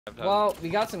Well, we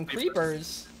got some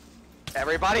creepers.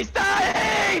 Everybody's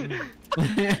dying!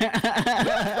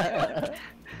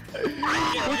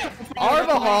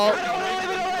 Arbahol!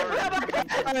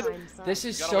 This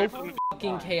is so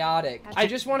fucking chaotic. I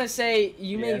just want to say,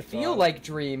 you may feel like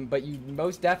Dream, but you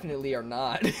most definitely are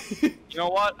not. You know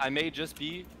what? I may just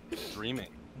be dreaming.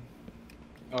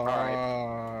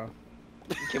 Alright.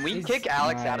 Can we kick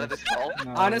Alex out of this call?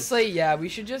 No. Honestly, yeah, we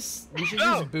should just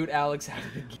boot Alex out of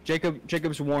the game.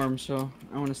 Jacob's warm, so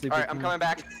I want to sleep. Alright, I'm coming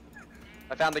back.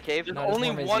 I found the cave. There's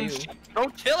only one.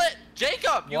 Don't kill it,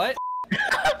 Jacob. What?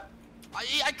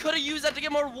 I could have used that to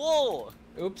get more wool.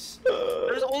 Oops.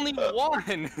 There's only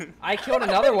one. I killed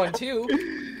another one too.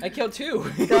 I killed two.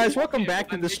 Guys, welcome back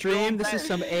to the stream. This is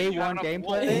some A1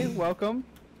 gameplay. Welcome.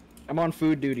 I'm on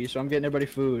food duty, so I'm getting everybody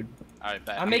food. Alright,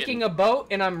 I'm making a boat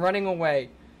and I'm running away.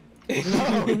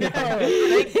 No, no. Thank God.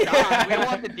 We don't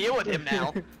have to deal with him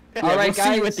now. Alright, guys.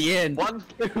 See you at the end. One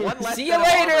less see you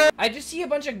later! I just see a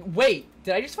bunch of. Wait,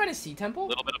 did I just find a sea temple? A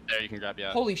little bit up there, you can grab,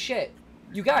 yeah. Holy shit.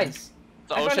 You guys.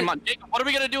 The ocean mon. Jacob, what are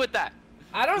we gonna do with that?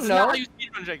 I don't know. This is not how you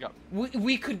speedrun, Jacob.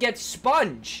 We could get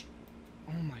sponge.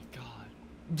 Oh my god.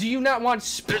 Do you not want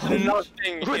sponge? There's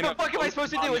nothing. What the fuck am I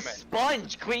supposed to do with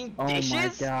sponge? Clean dishes? Oh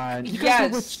my god. You yes.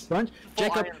 guys know what sponge?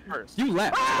 Jacob, you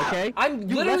left, okay? I'm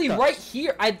literally right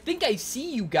here. I think I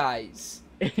see you guys.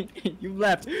 You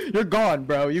left. You're gone,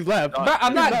 bro. You left.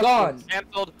 I'm not gone.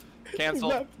 Cancelled.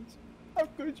 Cancelled.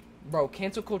 Bro,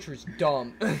 cancel culture is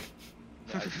dumb.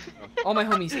 All my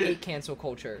homies hate cancel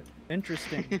culture.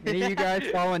 Interesting. Any of you guys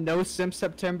following No Sim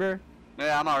September?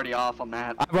 Yeah, I'm already off on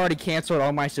that. I've already canceled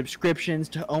all my subscriptions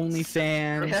to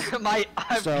OnlyFans.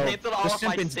 I've canceled all of my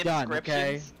simping's done,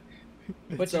 okay?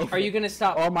 But so, are you gonna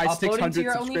stop all my uploading 600 to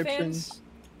your subscriptions? OnlyFans?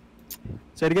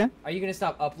 Say it again? Are you gonna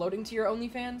stop uploading to your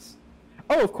OnlyFans?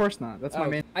 Oh, of course not. That's my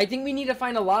main. I think we need to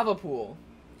find a lava pool.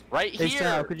 Right hey, here.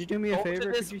 Sal, could you do me a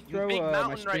favor? Could you throw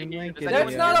my stream link in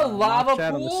That's not a lava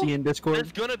pool. In Discord?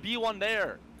 There's gonna be one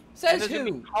there. Says who?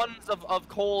 Gonna be tons of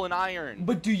coal and iron.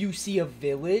 But do you see a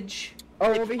village?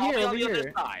 Oh, over here, over on the here.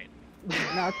 Other side. No,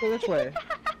 let's go this way.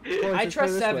 I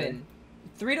trust 7.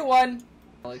 3-1.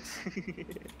 Alex.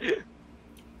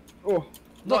 Oh.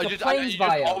 Look, you plains just always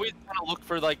want to look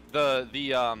for like the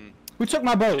Who took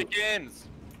my boat? chickens.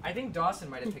 I think Dawson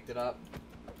might have picked it up.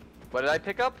 What did I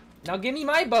pick up? Now give me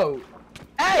my boat.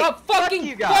 Hey, stop fucking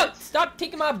you guys. Stop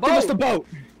taking my boat. Give us the boat.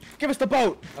 Give us the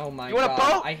boat. Oh my god. You want a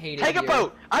boat? I hate it. Take a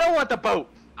boat. I don't want the boat.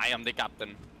 I am the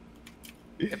captain.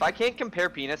 If I can't compare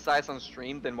penis size on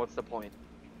stream, then what's the point?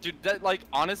 Dude, that, like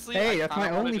honestly, hey, I that's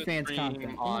my wanna OnlyFans stream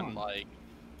content. on like.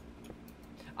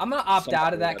 I'm gonna opt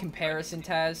out of that comparison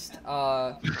test.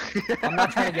 I'm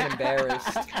not trying to get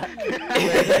embarrassed. Those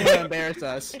are gonna embarrass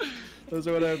us. Those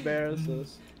are gonna embarrass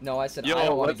us. No, I said I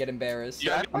don't want to get embarrassed.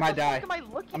 Yeah, I might die.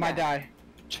 I might die.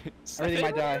 Everything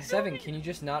might die. 7, can you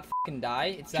just not fucking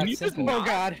die? It's that Can you simple. Oh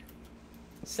god.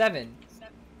 7.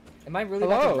 Am I really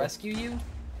about to rescue you?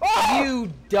 Oh!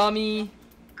 You dummy.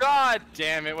 God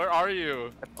damn it, where are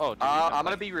you? Oh, dude, I'm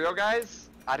gonna be real, guys.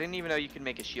 I didn't even know you could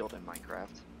make a shield in Minecraft.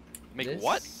 Make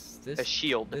what? A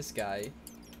shield. This guy.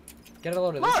 Get a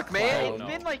load of this Look, man, clown.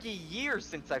 it's been like a year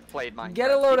since I've played Minecraft.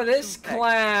 Get a load of this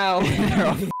clown. They're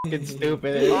all fucking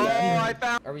stupid. Oh, I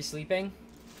found. Are we sleeping?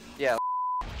 Yeah.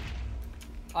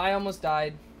 I almost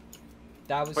died.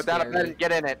 That was Put that up and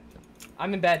get in it.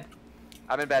 I'm in bed.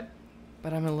 I'm in bed.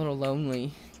 But I'm a little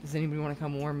lonely. Does anybody want to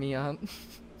come warm me up?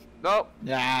 Nope.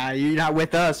 Nah, you're not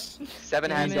with us.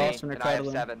 7 has 8, Dawson and I have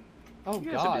cuddling. 7. Oh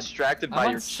You guys are god. distracted I'm by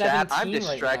on your chat. I'm 17 right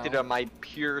distracted now. on my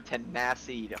pure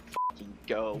tenacity to fucking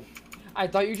go. I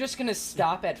thought you were just gonna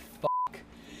stop at fuck.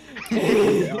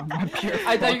 Yeah,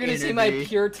 I thought you were gonna see my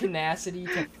pure tenacity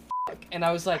to fuck, and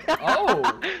I was like,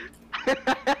 oh.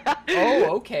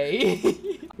 Oh, okay.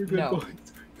 No.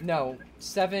 No.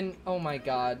 7, oh my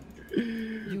god.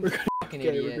 You fucking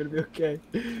idiot. We're gonna be okay.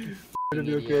 We're gonna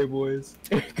be okay, boys.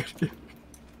 7,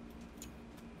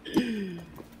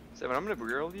 I'm gonna be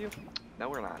real with you. No,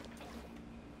 we're not.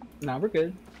 Nah, we're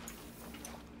good.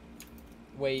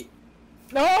 Wait.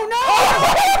 No, no!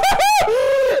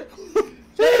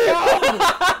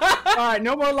 Alright,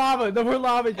 no more lava. No more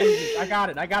lava, Jesus. I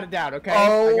got it down, okay?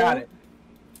 Oh. I got it.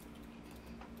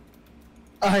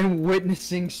 I'm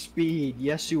witnessing speed.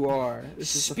 Yes, you are.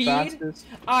 This is Speed? the fastest.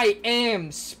 I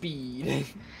am speed.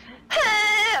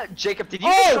 Jacob, did you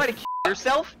just try to kill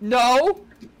yourself? No.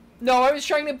 No, I was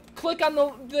trying to click on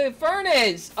the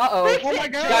furnace. Uh-oh. Oh my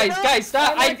god. Guys,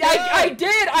 stop. Oh my I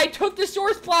did. I took the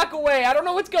source block away. I don't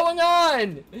know what's going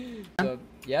on.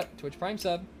 Yep, Twitch Prime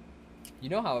sub. You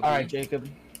know how it be. Alright, Jacob.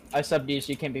 I subbed you,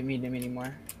 so you can't be mean to me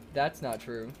anymore. That's not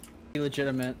true. Be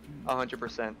legitimate.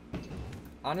 100%.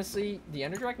 Honestly, the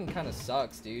Ender Dragon kind of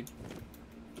sucks, dude.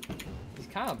 He's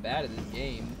kind of bad at this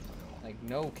game. Like,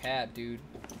 no cap, dude.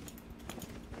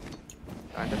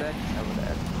 Kinda bad? Hella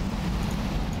bad.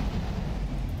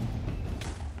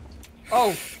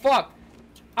 Oh, fuck!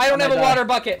 I don't have a water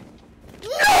bucket!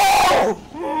 No!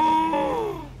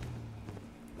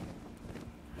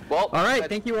 Well, Alright,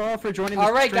 thank you all for joining the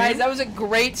Alright, stream. guys, that was a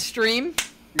great stream.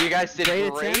 you guys did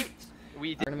Great great. attempt.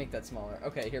 We I'm did. gonna make that smaller.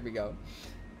 Okay, here we go.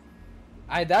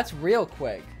 That's real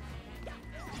quick.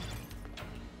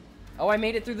 Oh, I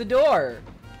made it through the door.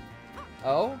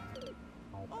 Oh?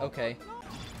 Okay.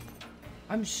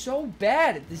 I'm so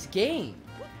bad at this game.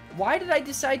 Why did I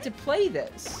decide to play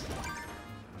this?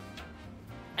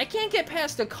 I can't get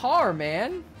past a car,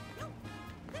 man.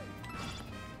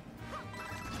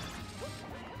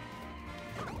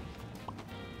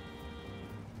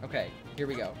 Okay, here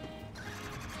we go.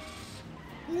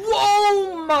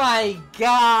 Whoa my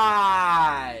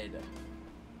god!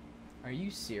 Are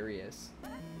you serious?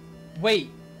 Wait,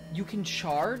 you can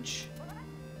charge?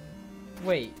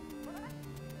 Wait.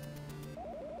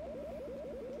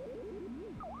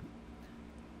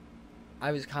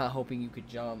 I was kind of hoping you could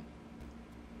jump.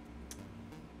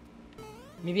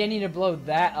 Maybe I need to blow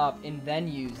that up and then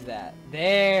use that.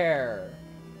 There!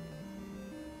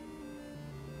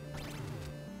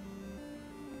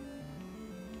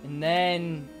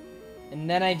 And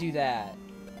then I do that.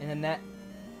 And then that...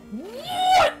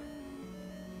 What?!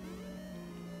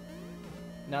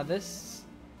 Now this...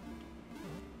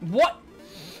 What?!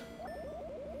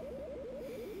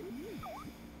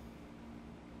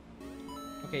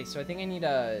 Okay, so I think I need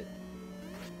a...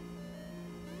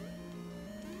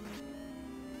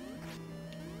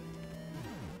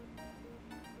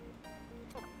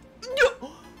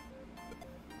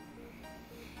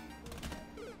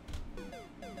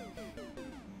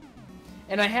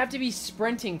 And I have to be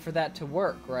sprinting for that to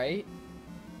work, right?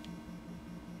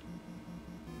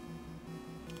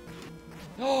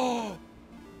 Oh!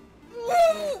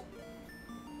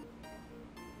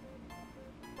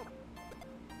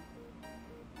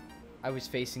 I was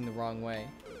facing the wrong way.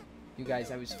 You guys,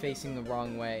 I was facing the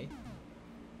wrong way.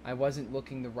 I wasn't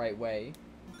looking the right way.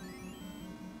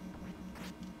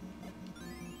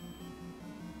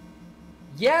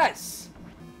 Yes!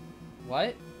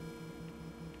 What?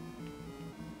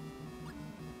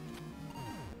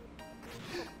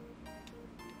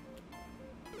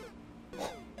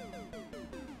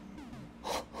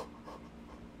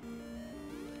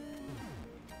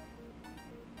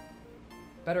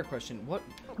 Better question. What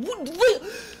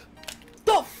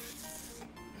the f-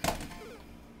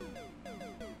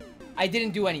 I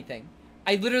didn't do anything.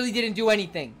 I literally didn't do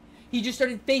anything. He just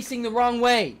started facing the wrong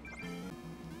way.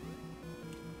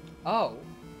 Oh.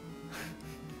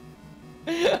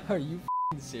 Are you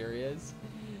f***ing serious?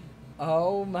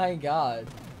 Oh my god.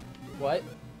 What?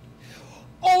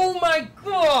 Oh my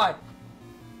god!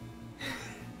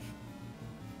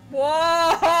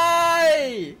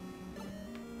 Why?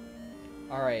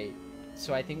 Alright,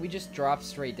 so I think we just drop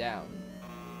straight down.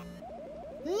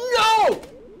 No!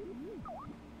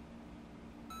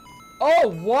 Oh,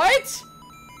 what?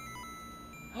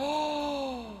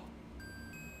 Oh.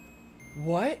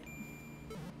 What?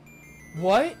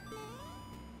 What?